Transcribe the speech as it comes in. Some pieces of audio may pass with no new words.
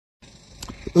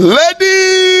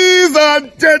Ladies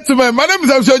and gentlemen, my name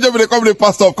is Mcojb, the comedy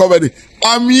pastor of comedy.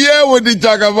 I'm here with the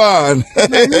Jagaban.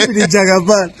 The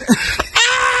Jagaban.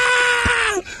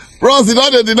 Bros, you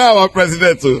don't deny our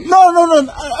president too. No.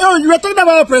 Oh, you were talking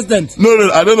about our president.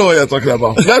 No, I don't know what you're talking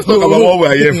about. Let's talk about what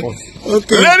we're here for.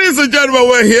 Okay. Ladies and gentlemen,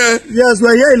 we're here. Yes,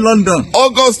 we're here in London.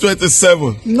 August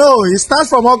 27th. No, it starts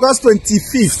from August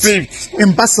 25th.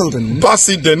 In Basildon.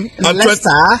 Basildon. And Leicester.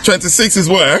 26 is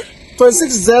where?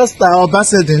 26 is Leicester or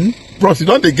Basildon. Bros, you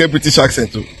don't get British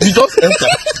accent too. You just enter.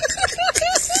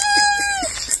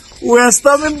 We're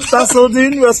storming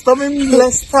Basildon, we're storming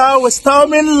Leicester, we're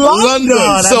storming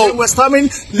London. So and we're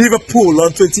storming Liverpool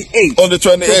on 28th. On the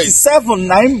 28th. 27,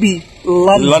 9B,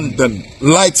 London.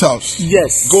 Lighthouse.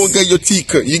 Yes. Go get your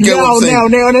ticket. You get what I'm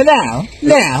saying?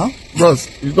 Now. Bros,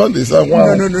 you got this. Wow.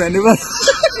 No, I never.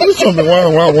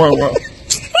 Wow.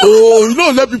 Oh, you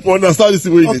don't let people understand this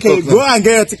way. Okay, go and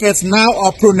get your tickets now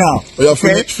or pro now. Yeah,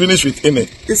 finish with Ine.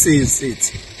 This is it.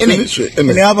 Finish with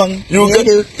Ine. You get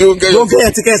your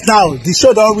tickets now. The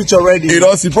show don't reach already. It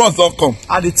does. The bros don't come.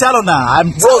 And the channel now. I'm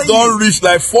bros don't reach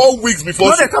like 4 weeks before.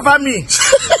 No, they cover me.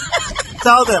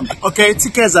 Tell them. Okay,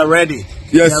 tickets are ready.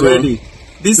 Yes, sir. Ready.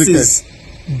 This is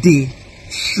the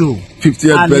show.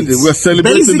 50th birthday. We're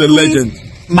celebrating the legend.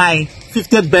 My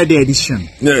 50th birthday edition.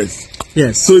 Yes.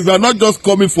 So if you are not just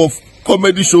coming for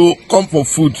comedy show, come for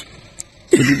food. So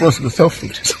the boss will sell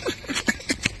food.